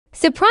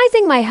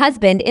surprising my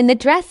husband in the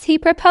dress he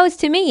proposed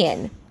to me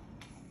in.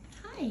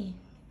 Hi.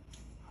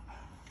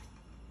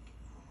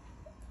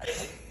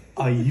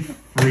 Are you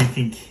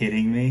freaking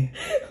kidding me?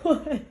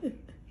 What?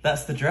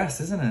 That's the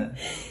dress, isn't it?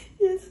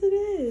 Yes, it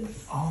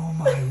is. Oh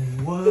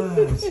my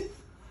word.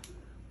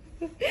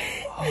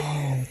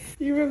 Oh.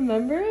 You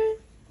remember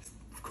it?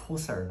 Of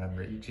course I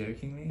remember it. Are you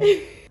joking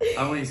me?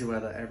 I want you to wear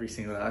that every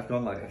single day. I've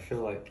gone like, I feel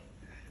like...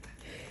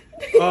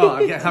 Oh,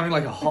 I'm having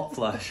like a hot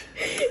flush.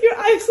 Your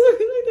eyes look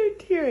like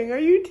they're tearing. Are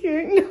you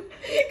tearing? No,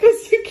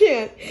 because you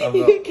can't. I'm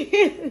not. You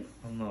can't.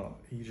 I'm not.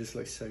 You just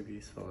look so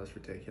beautiful. That's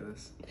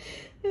ridiculous.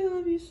 I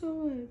love you so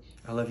much.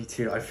 I love you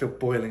too. I feel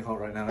boiling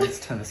hot right now. I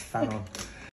just turn this fan on.